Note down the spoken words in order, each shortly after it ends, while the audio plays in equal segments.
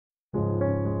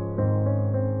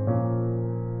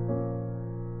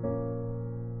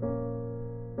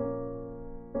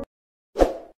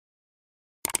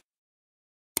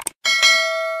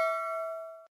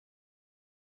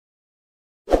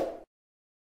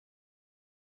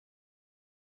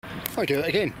I do it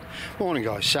again. Morning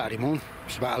guys, Saturday morning.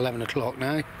 It's about 11 o'clock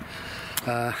now.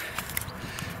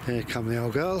 Here come the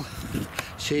old girl.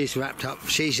 She's wrapped up.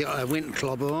 She's got a winter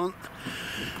clobber on.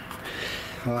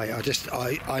 Right,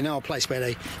 I know a place where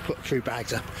they put a few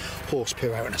bags of horse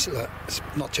poo out, and I said, look, it's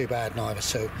not too bad neither,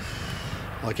 so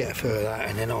I get a few of that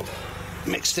and then I'll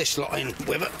mix this lot in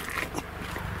with it,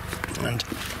 and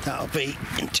that'll be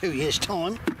in 2 years'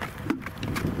 time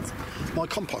my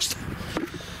compost.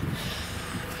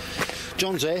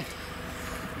 John's here.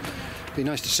 Be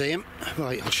nice to see him.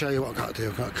 Right, I'll show you what I've got to do.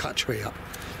 I've got to cut a tree up.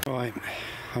 Right,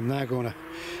 I'm now going to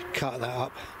cut that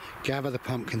up, gather the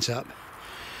pumpkins up.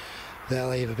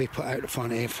 They'll either be put out the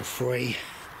front here for free.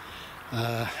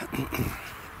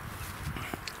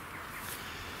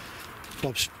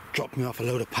 Bob's dropped me off a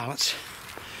load of pallets,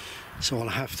 so I'll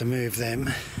have to move them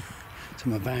to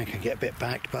my bank and get a bit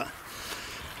back, but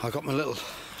I got my little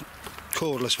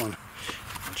cordless one.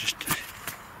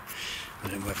 I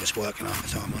don't know whether it's working half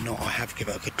the time or not. I have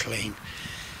given it a good clean.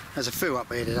 There's a few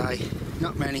up here today,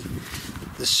 not many.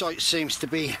 The site seems to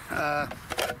be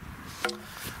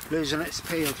losing its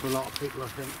appeal to a lot of people, I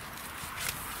think.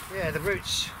 Yeah, the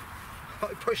roots, I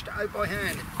pushed it out by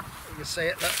hand. You can see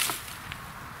it, look.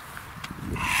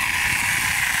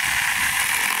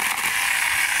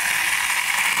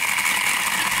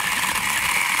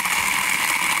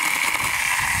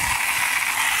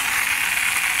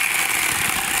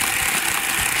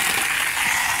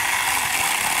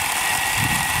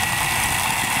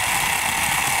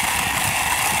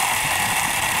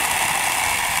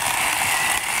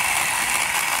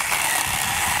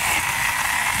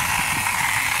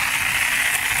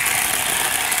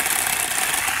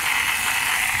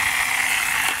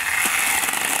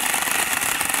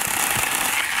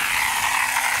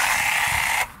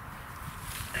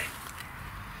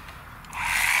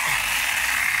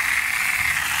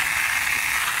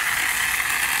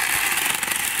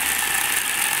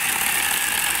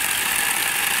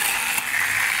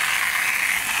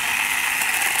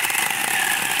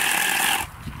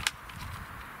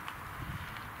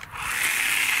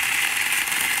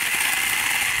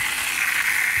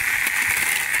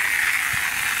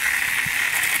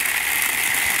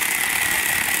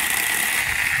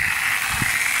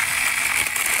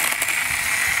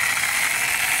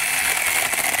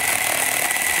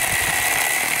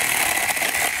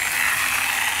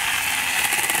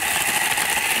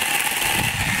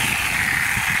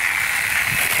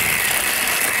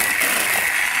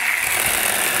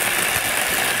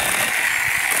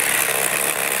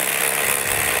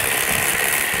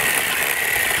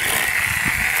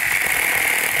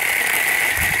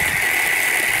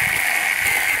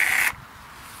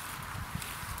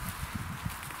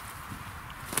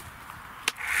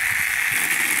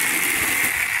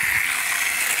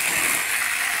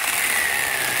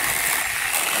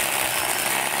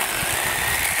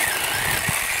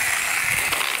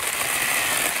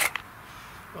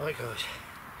 Right guys,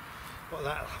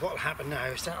 what'll happen now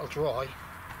is that'll dry.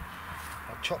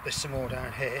 I'll chop this some more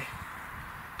down here.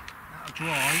 That'll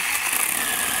dry.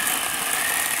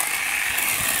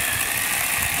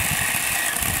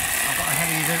 I've got a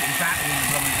heavy duty battery in the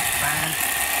blooming van.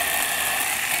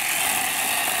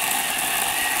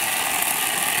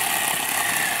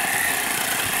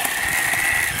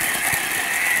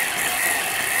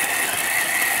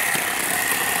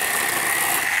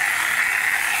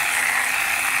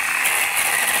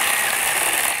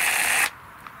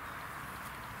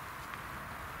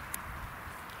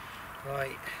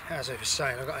 Right, as I was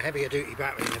saying, I've got a heavier duty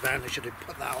battery in the van. I should have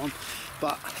put that on,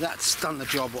 but that's done the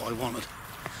job what I wanted.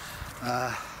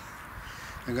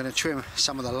 I'm going to trim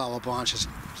some of the lower branches,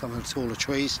 some of the taller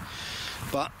trees,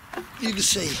 but you can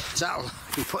see that'll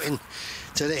be put into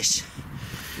this.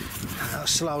 That'll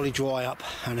slowly dry up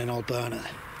and then I'll burn it.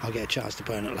 I'll get a chance to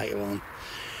burn it later on.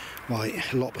 Right,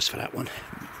 loppers for that one.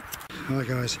 Right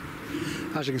guys,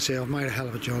 as you can see, I've made a hell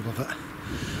of a job of it.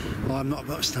 I'm not,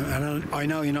 I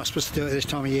know you're not supposed to do it this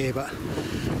time of year, but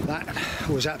that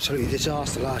was absolutely a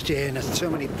disaster last year, and there's so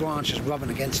many branches rubbing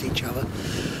against each other,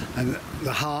 and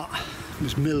the heart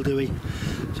was mildewy,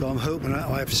 so I'm hoping that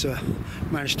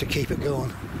I've managed to keep it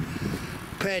going.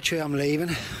 Pear tree I'm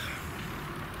leaving.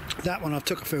 That one I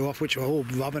took a few off, which were all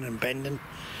rubbing and bending.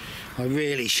 I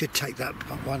really should take that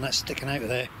one that's sticking out of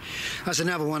there. That's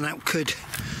another one that could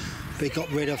be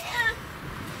got rid of.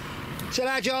 See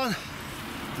that, John?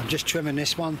 I'm just trimming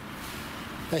this one.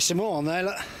 There's some more on there,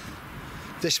 look.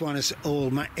 This one is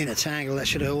all in a tangle. That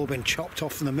should have all been chopped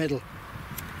off in the middle.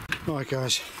 Right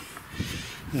guys,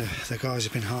 the guys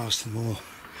have been harvesting more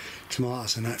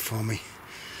tomatoes and that for me.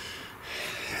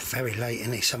 Very late,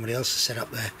 isn't it? Somebody else has set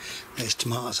up there. These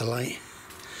tomatoes are late.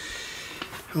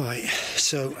 Right,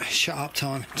 so shut up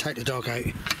time, take the dog out.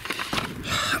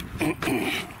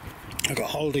 I've got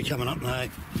holiday coming up now.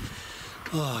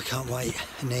 Oh, I can't wait,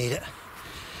 I need it.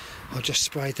 I just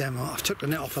sprayed them, I've took the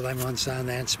net off of them ones down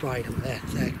there and sprayed them.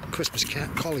 They're Christmas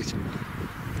cat collies.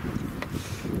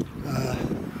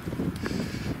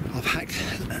 I've hacked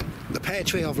the pear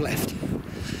tree I've left.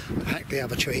 I've hacked the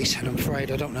other trees, and I'm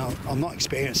afraid I don't know, I'm not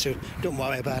experienced, so don't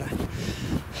worry about it.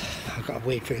 I've got to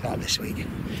weed through that this week.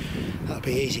 That'll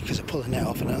be easy because I pull the net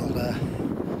off and I'll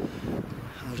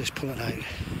just pull it out.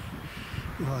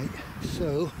 Right,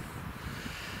 so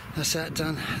that's that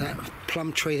done. That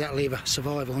plum tree, that'll either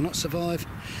survive or not survive.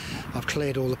 I've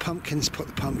cleared all the pumpkins, put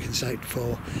the pumpkins out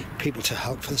for people to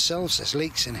help for themselves. There's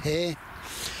leeks in here.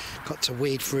 Got to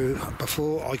weed through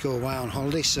before I go away on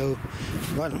holiday, so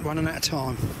running out of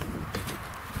time.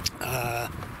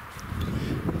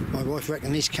 My wife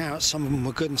reckoned these carrots, some of them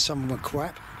were good and some of them were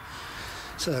crap.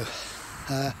 So,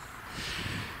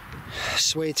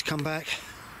 Swedes come back.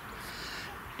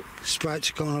 Sprouts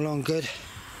have gone along good.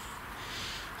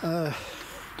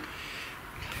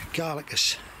 Garlic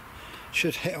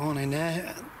should hit on in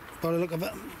there by the look of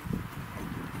it.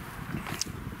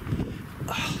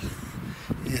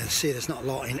 Yeah, see, there's not a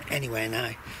lot in anywhere now.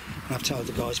 And I've told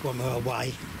the guys when we're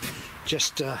away,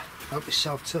 just help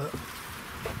yourself to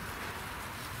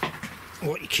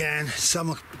what you can.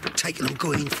 Some are taking them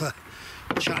green for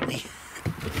chutney.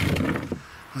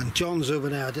 And John's over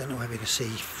there, I don't know whether you can see,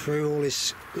 through all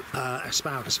his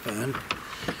asparagus fern,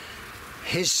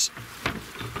 his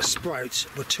sprouts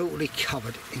were totally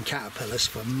covered in caterpillars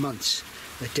for months.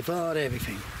 They devoured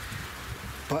everything.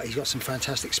 But he's got some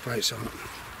fantastic sprouts on it.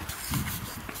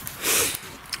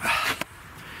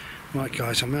 Right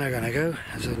guys, I'm now going to go.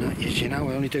 As you know,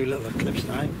 I only do little clips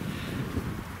now.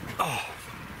 Oh,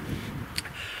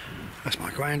 that's my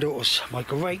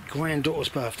great-granddaughter's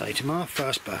birthday tomorrow,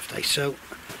 first birthday, so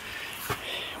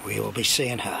we will be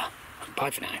seeing her. Bye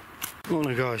for now.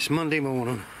 Morning guys, Monday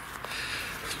morning,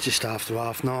 just after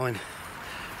 9:30.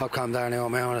 I've come down here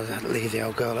on my own to leave the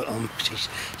old girl at home. She's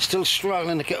still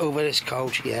struggling to get over this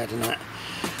cold she had and that.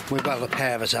 We're both a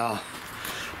pair of us are.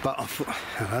 But I thought,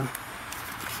 hello.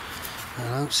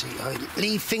 See, I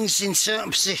leave things in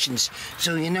certain positions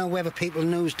so you know whether people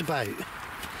nosed about.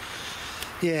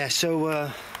 Yeah,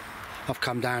 so I've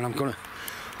come down. I'm going to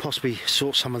possibly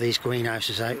sort some of these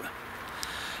greenhouses out.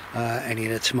 Any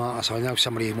of the tomatoes. I know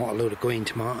somebody want a load of green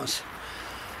tomatoes.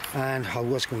 And I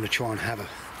was going to try and have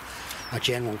a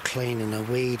general clean and a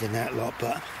weed and that lot,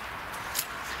 but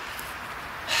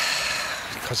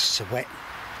because it's so wet,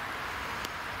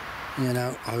 you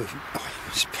know, I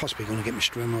was possibly going to get my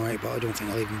strimmer out, but I don't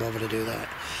think I'll even bother to do that.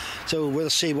 So we'll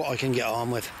see what I can get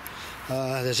on with.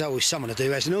 There's always something to do.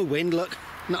 There's no wind, look,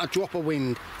 not a drop of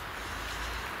wind.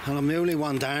 And I'm the only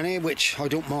one down here, which I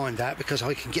don't mind that because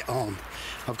I can get on.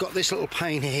 I've got this little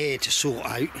pane here to sort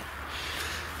out.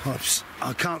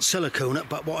 I can't silicone it,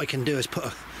 but what I can do is put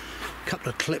a couple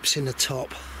of clips in the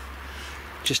top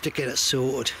just to get it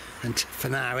sorted, and for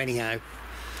now anyhow.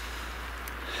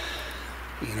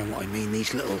 You know what I mean,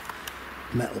 these little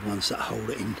metal ones that hold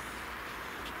it in.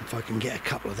 If I can get a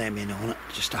couple of them in on it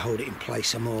just to hold it in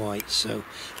place, I'm alright. So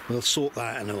we'll sort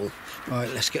that and all.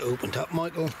 Right, let's get opened up,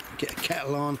 Michael, get a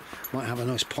kettle on, might have a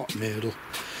nice pot noodle.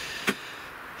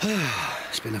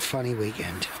 It's been a funny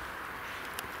weekend.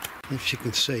 As you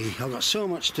can see, I've got so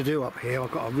much to do up here.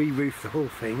 I've got to re-roof the whole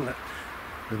thing.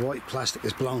 The white plastic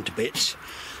is blown to bits,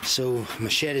 so my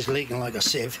shed is leaking like a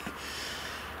sieve.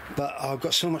 But I've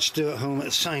got so much to do at home at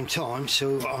the same time,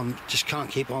 so I just can't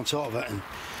keep on top of it. And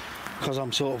because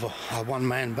I'm sort of a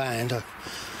one-man band,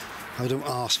 I don't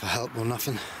ask for help or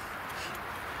nothing.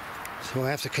 So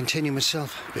I have to continue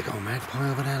myself. Big old magpie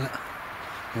over there, look.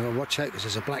 You know, watch out, because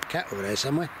there's a black cat over there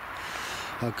somewhere.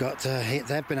 I've got,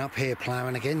 they've been up here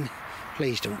ploughing again.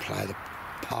 Please don't plough the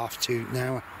path too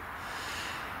now.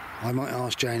 I might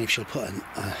ask Jane if she'll put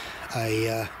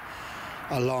a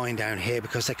line down here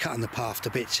because they're cutting the path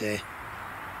to bits here.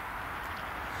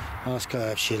 Ask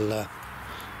her if she'll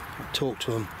talk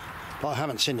to them. But I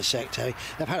haven't seen the secretary.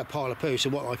 They've had a pile of poo,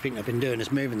 so what I think they've been doing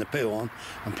is moving the poo on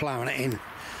and ploughing it in.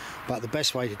 But the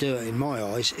best way to do it, in my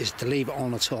eyes, is to leave it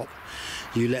on the top.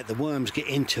 You let the worms get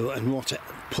into it and rot it,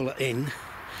 pull it in,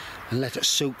 and let it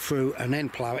soak through, and then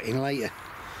plough it in later.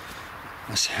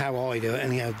 That's how I do it.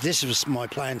 Anyhow, this was my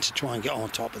plan, to try and get on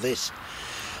top of this.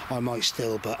 I might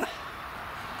still, but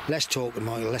less talking,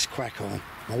 Michael, let's crack on.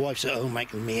 My wife's at home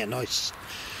making me a nice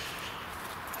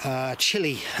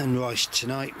chilli and rice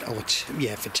tonight, or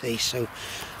yeah, for tea, so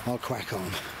I'll crack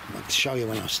on. I'll show you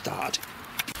when I start.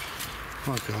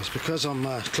 Right guys, because I'm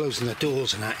closing the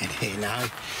doors and that in here now,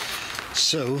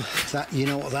 So that, you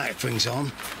know what that brings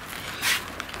on?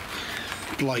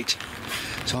 Blight.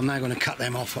 So I'm now going to cut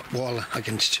them off while I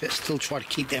can still try to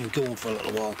keep them going for a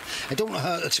little while. I don't want to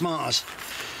hurt the tomatoes,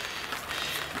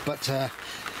 but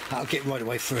I'll get right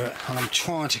away through it, and I'm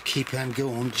trying to keep them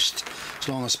going just as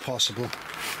long as possible.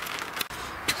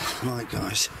 Right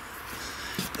guys,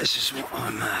 this is what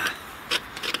I'm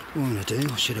going to do.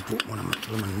 I should have brought one of my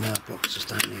blooming boxes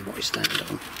down here, what is stand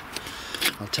on.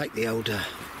 I'll take the old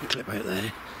clip out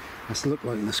there. That's look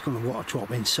like it's going to water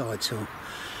drop inside, so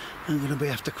I'm going to be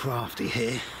after crafty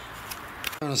here.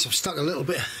 And I've stuck a little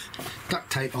bit of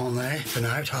duct tape on there for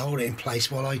now to hold it in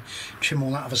place while I trim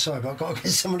all that other side, but I've got to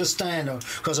get some of the stand on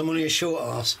because I'm only a short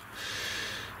arse.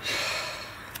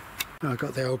 I've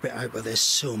got the old bit out, but there's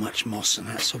so much moss and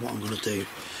that, so what I'm going to do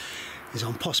is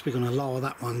I'm possibly going to lower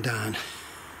that one down,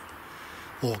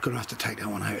 or I'm going to have to take that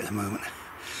one out at the moment.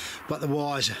 But the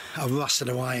wires are rusted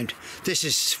away, and this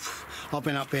is, I've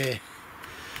been up here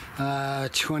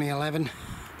 2011,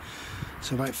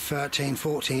 so about 13,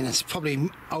 14, it's probably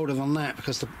older than that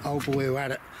because the old boy who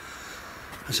had it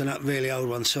is a not really old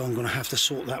one, so I'm going to have to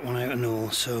sort that one out and all.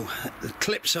 So the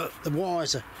clips are, the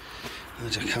wires are, I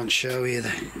can't show you,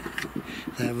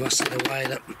 they're rusted away.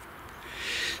 Look.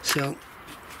 So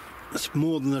it's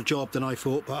more than a job than I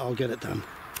thought, but I'll get it done.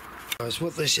 Guys,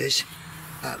 what this is,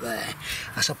 out there,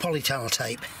 that's a polytunnel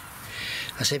tape.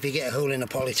 That's if you get a hole in a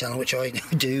polytunnel, which I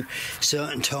do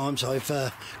certain times. I've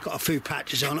got a few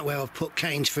patches on it where I've put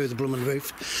canes through the blooming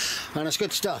roof, and it's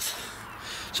good stuff.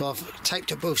 So I've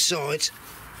taped it both sides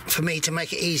for me to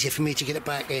make it easier for me to get it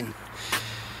back in.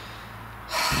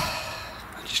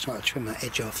 I just try to trim that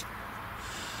edge off.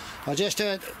 I just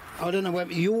heard, I don't know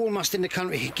whether you all must in the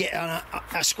country get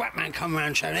a scrap man come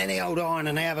around showing any old iron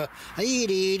and they have a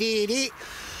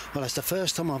well, that's the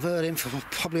first time I've heard him for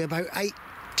probably about 8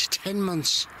 to 10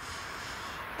 months,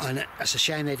 and it's a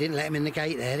shame they didn't let him in the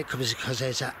gate there because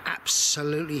there's an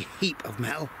absolutely heap of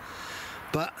metal,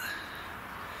 but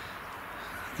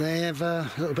they're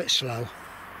a little bit slow.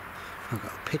 I've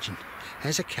got a pigeon,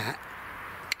 there's a cat,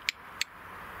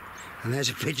 and there's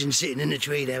a pigeon sitting in the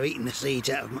tree there eating the seeds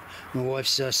out of my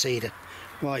wife's cedar.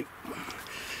 Right,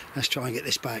 let's try and get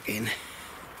this back in.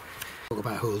 Talk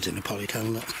about holes in the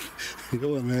polytunnel. Look. You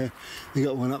got one there, you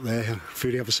got one up there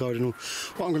through the other side and all.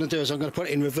 What I'm going to do is I'm going to put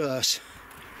it in reverse.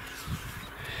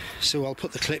 So I'll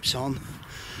put the clips on,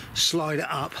 slide it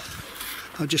up.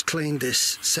 I'll just clean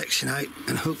this section out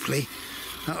and hopefully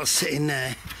that'll sit in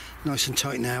there nice and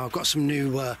tight now. I've got some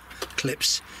new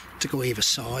clips to go either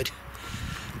side.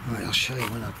 Right, I'll show you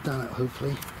when I've done it,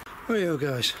 hopefully. There you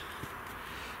go guys,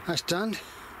 that's done.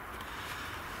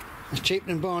 It's cheaper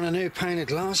than buying a new painted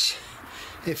glass.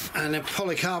 And the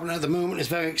polycarbonate at the moment is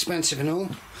very expensive and all.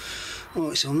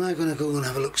 Right, so I'm now going to go and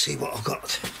have a look, see what I've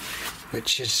got,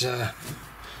 which is well,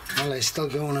 they're still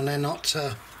going and they're not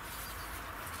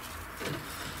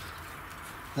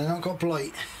got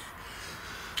blight.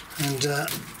 And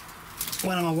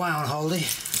when I'm away on holiday,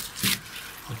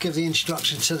 I'll give the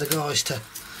instructions to the guys to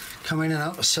come in and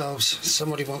help themselves.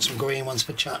 Somebody wants some green ones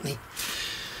for chutney.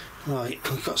 Right,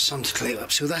 we've got some to clear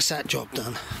up, so that's that job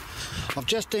done. I've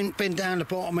just been down the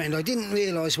bottom end. I didn't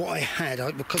realise what I had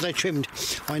because I trimmed.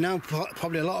 I know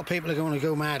probably a lot of people are going to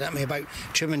go mad at me about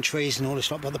trimming trees and all this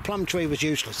stuff, but the plum tree was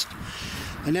useless.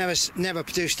 I never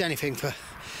produced anything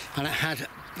and it had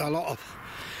a lot of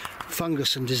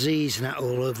fungus and disease and that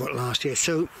all over it last year.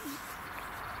 So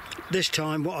this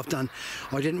time what I've done,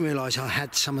 I didn't realise I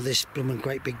had some of this blooming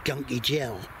great big gunky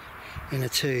gel in a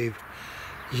tube.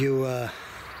 You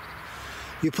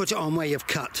put it on where you've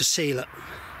cut to seal it.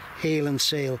 Heal and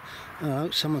seal.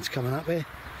 Oh, someone's coming up here.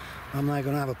 I'm now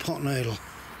going to have a pot noodle.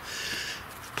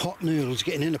 Pot noodles,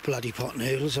 getting into bloody pot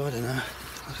noodles, I don't know.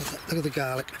 Look at the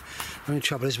garlic. The only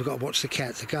trouble is we've got to watch the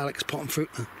cats. The garlic's potting fruit.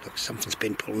 Oh, look, something's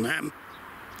been pulling at them.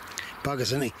 Buggers,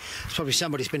 isn't he? It's probably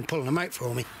somebody's been pulling them out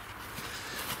for me.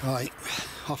 Right,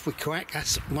 off we crack.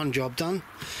 That's one job done.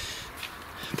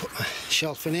 Put my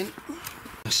shelving in.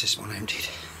 That's this one emptied.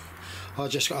 I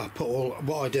just got to put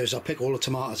what I do is I pick all the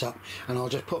tomatoes up and I'll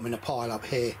just put them in a pile up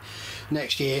here.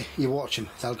 Next year, you watch them,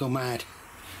 they'll go mad.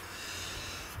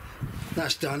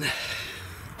 That's done.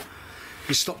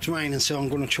 It stopped raining, so I'm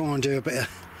going to try and do a bit of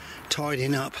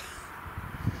tidying up.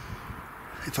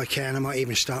 If I can, I might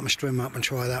even start my strim up and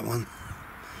try that one.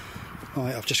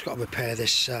 Right, I've just got to repair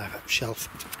this shelf.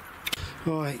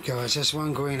 Right guys, that's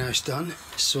one greenhouse done,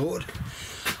 sorted.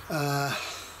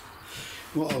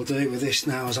 What I'll do with this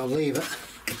now is I'll leave it,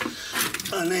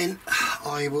 and then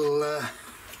I will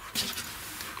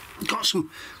got some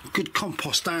good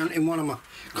compost down in one of my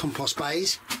compost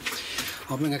bays.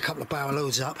 I'll bring a couple of barrel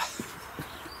loads up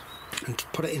and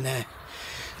put it in there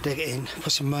dig it in,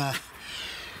 put some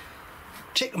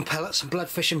chicken pellets and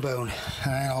bloodfish and bone,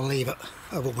 and then I'll leave it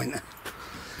over winter.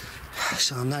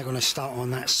 So I'm now going to start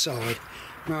on that side.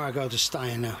 Marigolds are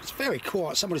staying now. It's very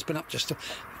quiet. Somebody's been up just to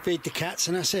feed the cats,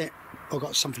 and that's it. I've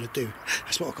got something to do.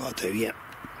 That's what I've got to do, yeah.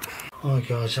 Alright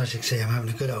guys, as you can see, I'm having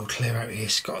a good old clear out here.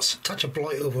 It's got a touch of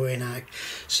blight over here now,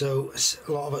 so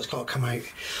a lot of it's got to come out.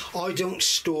 I don't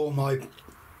store my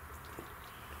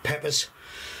peppers,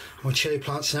 my chilli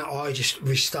plants now. I just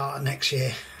restart next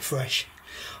year fresh.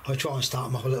 I try and start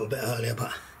them off a little bit earlier,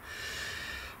 but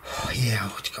yeah,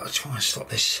 I've got to try and stop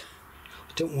this.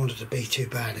 I don't want it to be too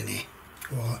bad in here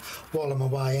while I'm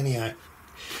away anyhow.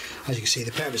 As you can see,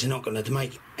 the peppers are not going to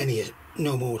make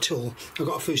no more at all. I've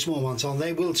got a few small ones on.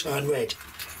 They will turn red,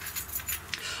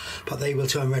 but they will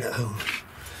turn red at home.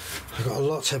 I've got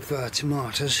lots of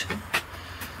tomatoes,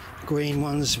 green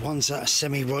ones that are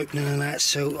semi-ripening and that,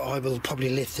 so I will probably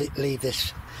leave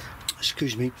this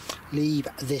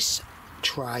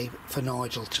tray for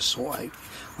Nigel to sort out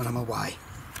when I'm away.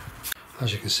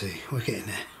 As you can see, we're getting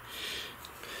there.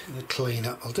 Clean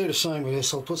up. I'll do the same with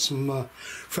this. I'll put some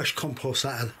fresh compost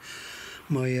out of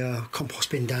my compost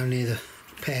bin down near the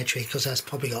pear tree, because that's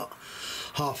probably got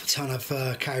half a ton of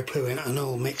cow poo in it and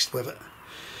all mixed with it.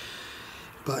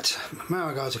 But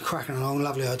marigolds are cracking along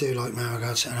lovely. I do like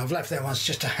marigolds, and I've left them ones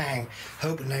just to hang,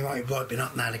 hoping they might be ripening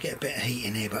up now to get a bit of heat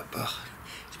in here. But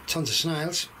tons of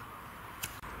snails.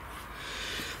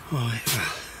 Right,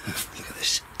 well, look at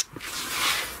this.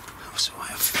 What's the way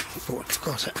I thought I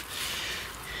forgot it.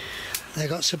 They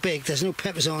got so big, there's no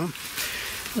peppers on them.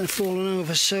 They're falling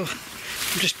over, so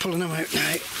I'm just pulling them out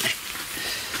now.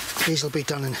 These will be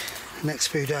done in the next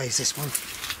few days, this one.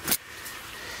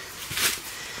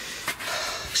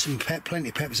 Plenty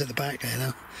of peppers at the back there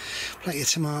though. Plenty of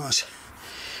tomatoes,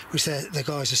 which the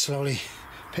guys are slowly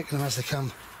picking them as they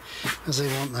come, as they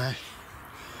want now.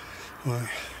 Right.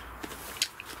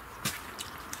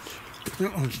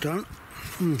 That one's done.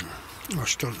 Oh,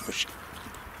 still nice.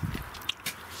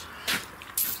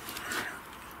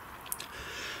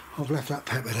 I've left that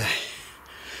pepper there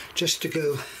just to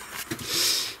go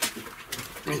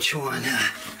and try and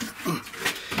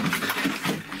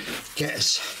get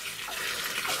as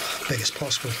big as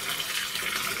possible.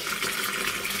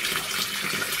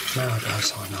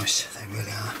 Marigolds are nice, they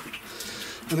really are.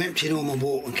 I'm emptying all my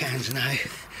watering cans now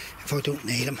if I don't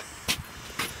need them,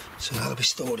 so that'll be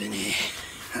stored in here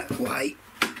that way.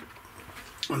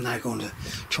 I'm now going to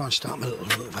try and start my little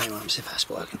vacuum, see if that's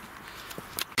working.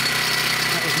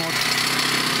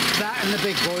 That and the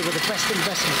big boy were the best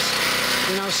investments.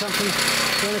 You know something?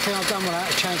 The only thing I've done with that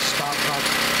is change the spark plug.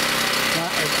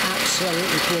 That is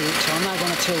absolutely brilliant. So I'm now going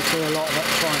to till through a lot of it,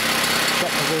 try and get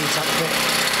the weeds up a bit.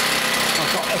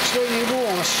 I've got extremely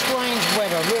warm, a strange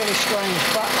weather, really strange,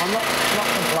 but I'm not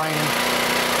complaining.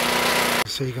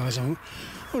 So you guys, I'm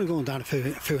only going down a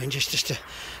few inches just to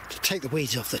take the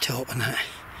weeds off the top and that.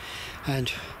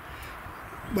 And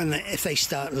if they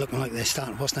start looking like they're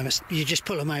starting to bust them, you just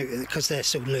pull them out because they're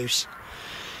so loose.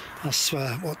 That's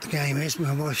what the game is.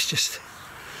 My wife's just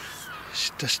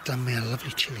done me a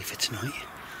lovely chilli for tonight.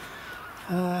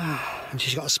 And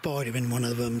she's got a spider in one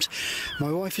of the rooms.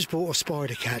 My wife has bought a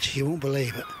spider catcher, you won't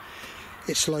believe it.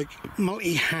 It's like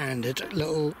multi-handed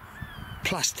little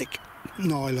plastic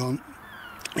nylon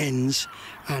ends,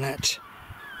 and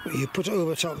you put it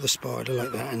over top of the spider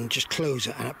like that and just close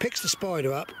it, and it picks the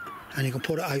spider up and you can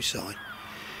put it outside.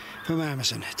 From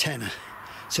Amazon, a tenner.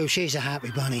 So she's a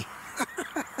happy bunny.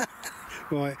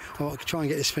 Right, I'll try and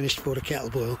get this finished before the kettle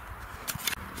boil.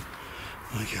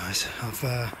 Right guys, I've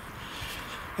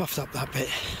roughed up that bit,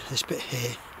 this bit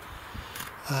here.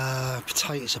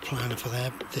 Potatoes are planning for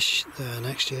there this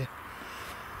next year.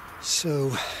 So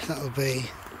that'll be,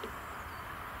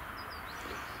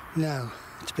 no,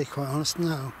 to be quite honest,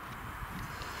 no.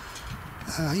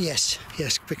 Yes,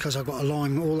 because I've got to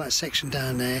lime all that section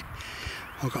down there.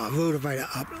 I've got to rotivate it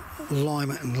up,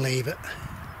 lime it and leave it.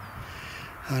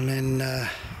 And then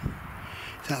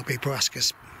that'll be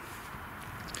brassicas.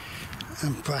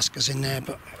 And brassicas in there,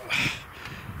 but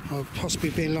I'll possibly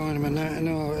be lining them and that. I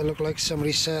know it looked like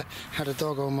somebody's had a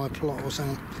dog on my plot or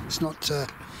something. It's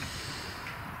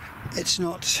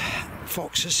not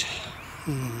foxes.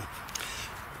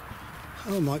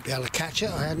 I might be able to catch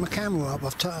it. I had my camera up.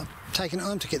 I've taken it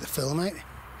home to get the film out.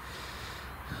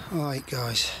 Alright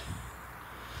guys.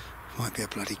 Might be a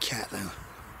bloody cat though.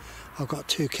 I've got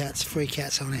 3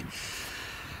 cats on it.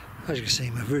 As you can see,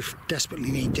 my roof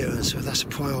desperately need doing, so that's a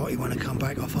priority when I come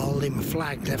back off. I'll leave my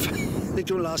flag. They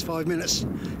don't last 5 minutes.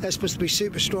 They're supposed to be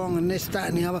super strong and this, that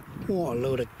and the other. What a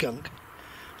load of gunk.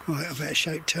 Right, I better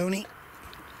shout Tony.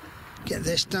 Get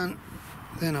this done.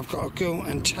 Then I've got to go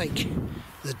and take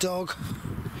the dog.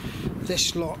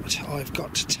 This lot I've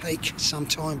got to take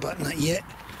sometime, but not yet.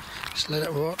 Just let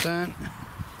it rot down.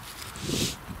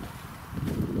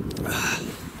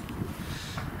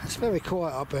 It's very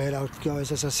quiet up here though,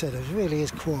 guys, as I said, it really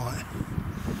is quiet.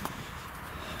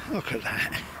 Look at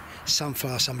that.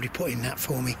 Sunflower, somebody put in that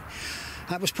for me.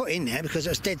 That was put in there because it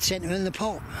was dead centre in the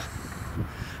pot.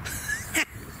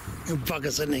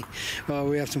 Buggers, isn't he? Well,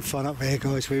 we have some fun up here,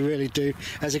 guys, we really do.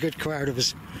 There's a good crowd of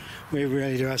us. We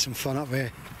really do have some fun up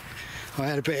here. I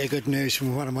had a bit of good news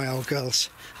from one of my old girls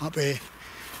up here.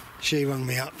 She rang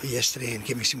me up yesterday and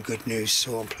gave me some good news,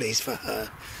 so I'm pleased for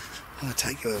her. I'll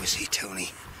take you over to see Tony.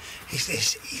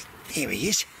 Here he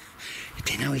is.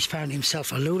 You know, he's found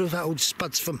himself a load of old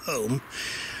spuds from home,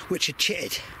 which are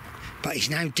chitted, but he's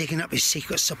now digging up his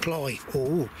secret supply.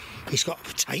 Oh, he's got a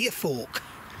potato fork.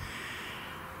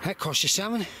 That cost you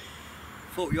something?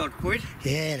 40 odd quid.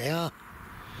 Yeah, they are.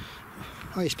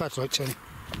 Oh, your spuds like, Tony?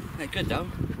 They're good though.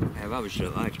 Yeah,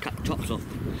 I had to cut the tops off.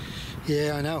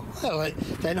 Yeah, I know. Well,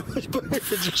 they're not as big, they're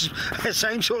just the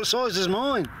same sort of size as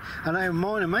mine. And they're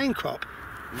mine and main crop.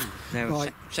 They're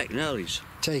right. second earlies.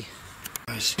 Tea.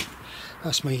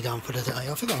 That's me done for the day.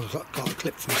 I think I've got a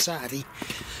clip from Saturday.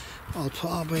 I'll put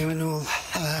up here and all.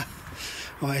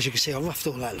 Well, as you can see, I roughed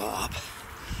all that lot up.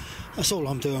 That's all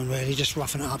I'm doing really, just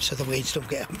roughing it up so the weeds don't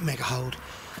get a mega hold.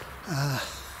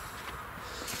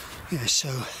 Yeah, so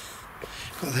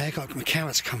got there, got my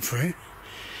carrots come through.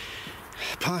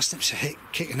 Parsnips are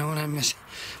kicking on, and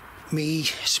me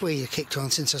sweet are kicked on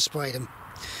since I sprayed them.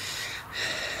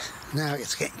 Now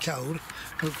it's getting cold.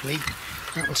 Hopefully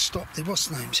that will stop the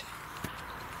what's names.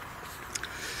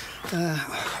 I've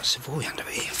got Savoy under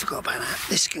here. I forgot about that.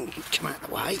 This can come out of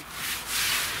the way.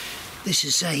 This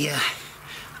is a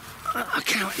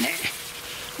carrot net.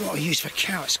 What I use for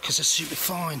carrots because they're super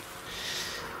fine.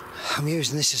 I'm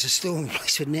using this as a storing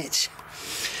place for nets.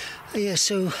 Yeah,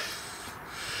 so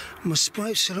my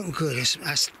sprouts are looking good.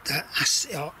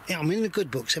 I'm in the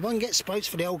good books. If I can get sprouts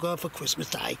for the old girl for Christmas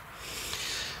Day,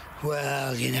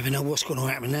 well, you never know what's going to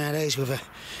happen nowadays with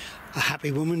a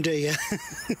happy woman, do you?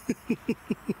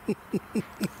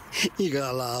 You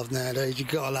gotta laugh nowadays, you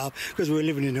gotta laugh, because we're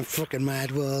living in a frickin'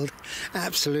 mad world.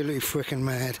 Absolutely frickin'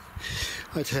 mad,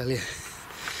 I tell you.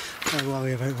 I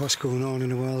worry about what's going on in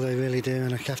the world, I really do,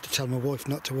 and I have to tell my wife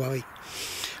not to worry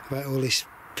about all these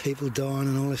people dying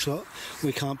and all this lot.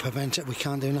 We can't prevent it, we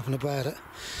can't do nothing about it.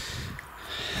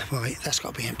 Right, that's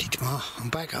got to be empty tomorrow. I'm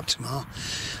back up tomorrow.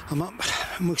 I'm up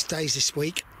most days this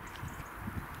week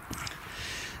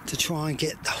to try and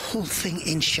get the whole thing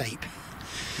in shape.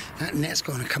 That net's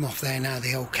going to come off there now,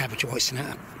 the old cabbage whites and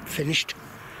that are finished.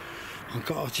 I'm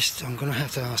going to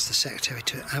have to ask the secretary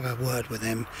to have a word with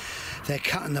them. They're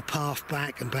cutting the path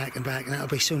back and back and back, and that'll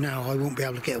be so now I won't be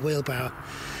able to get a wheelbarrow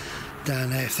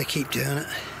down there if they keep doing it.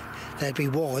 They'd be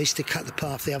wise to cut the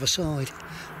path the other side,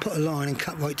 put a line and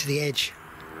cut right to the edge.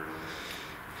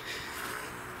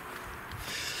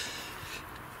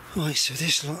 Right, so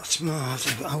this lot tomorrow,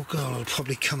 the old girl will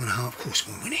probably come and half course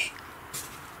one minute.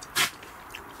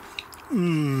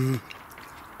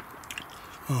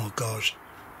 Oh God.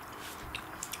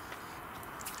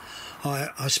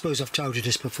 I suppose I've told you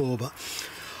this before, but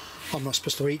I'm not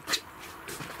supposed to eat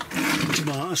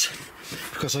tomatoes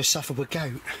because I suffer with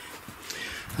gout.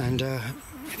 And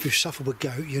if you suffer with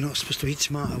gout, you're not supposed to eat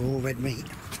tomato or red meat.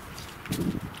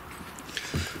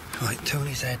 Right,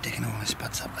 Tony's there digging all his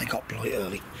buds up. They got blight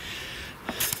early.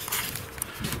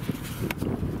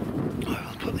 I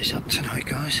will put this up tonight,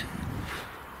 guys.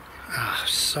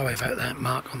 Sorry about that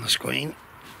mark on the screen.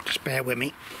 Just bear with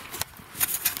me.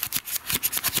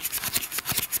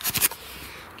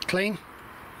 Clean?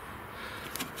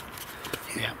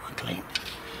 Yeah, clean.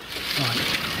 Right.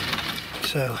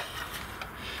 So,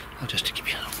 I'll just give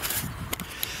you a look.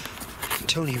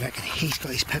 Tony reckon he's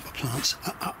got his pepper plants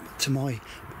up to my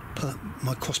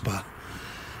crossbar.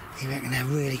 He reckon they're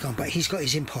really gone, but he's got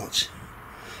his imports.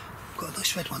 Got a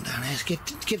nice red one down there.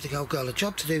 Give the old girl a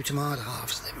job to do tomorrow to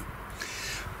harvest them.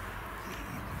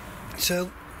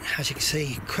 So, as you can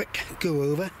see, quick go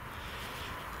over.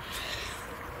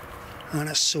 And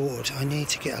that's sorted. I need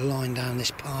to get a line down this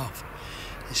path.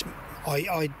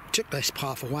 I took this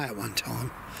path away at one time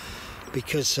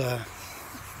because I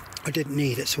didn't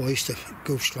need it, so I used to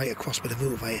go straight across with the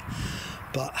rootway.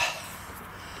 But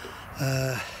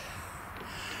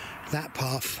that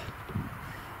path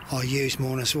I use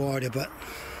more as rider, but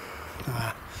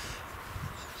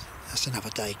that's another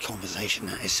day conversation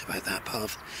that is about that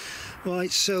path.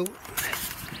 Right, so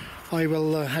I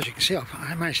will, as you can see,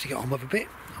 I managed to get on with a bit.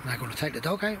 I'm now going to take the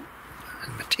dog out,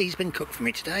 and my tea's been cooked for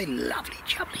me today, lovely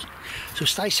jubbly. So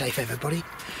stay safe, everybody.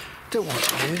 Don't want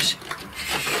to lose.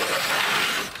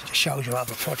 Just shows you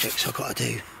other projects I've got to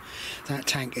do. That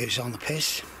tank is on the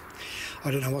piss.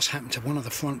 I don't know what's happened to one of the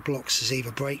front blocks. Is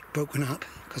either broken up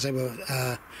because they were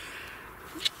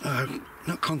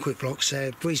not concrete blocks,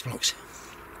 they're breeze blocks.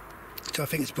 So I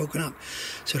think it's broken up.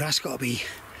 So that's got to be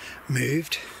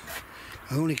moved.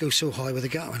 I only go so high with the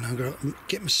guttering. I'm going to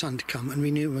get my son to come and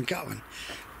renew my guttering.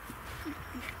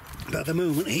 But at the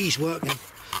moment he's working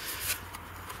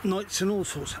nights and all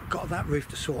sorts. I've got that roof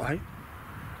to sort out.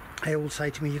 They all say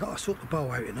to me, you've got to sort the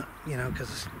bow out in it, you know, because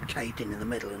it's caved in the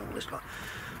middle and all this. Like,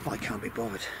 I can't be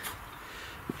bothered.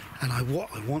 And what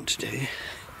I want to do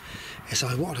is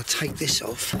I want to take this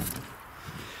off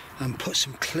and put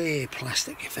some clear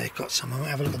plastic, if they've got some. I'll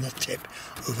have a look on the tip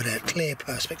over there, clear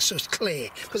perspex, so it's clear,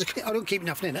 because I don't keep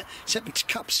nothing in it except my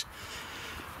cups.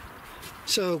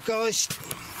 So guys,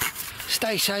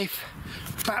 stay safe.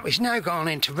 Battery's now gone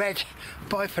into red.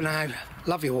 Bye for now.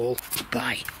 Love you all.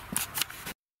 Bye.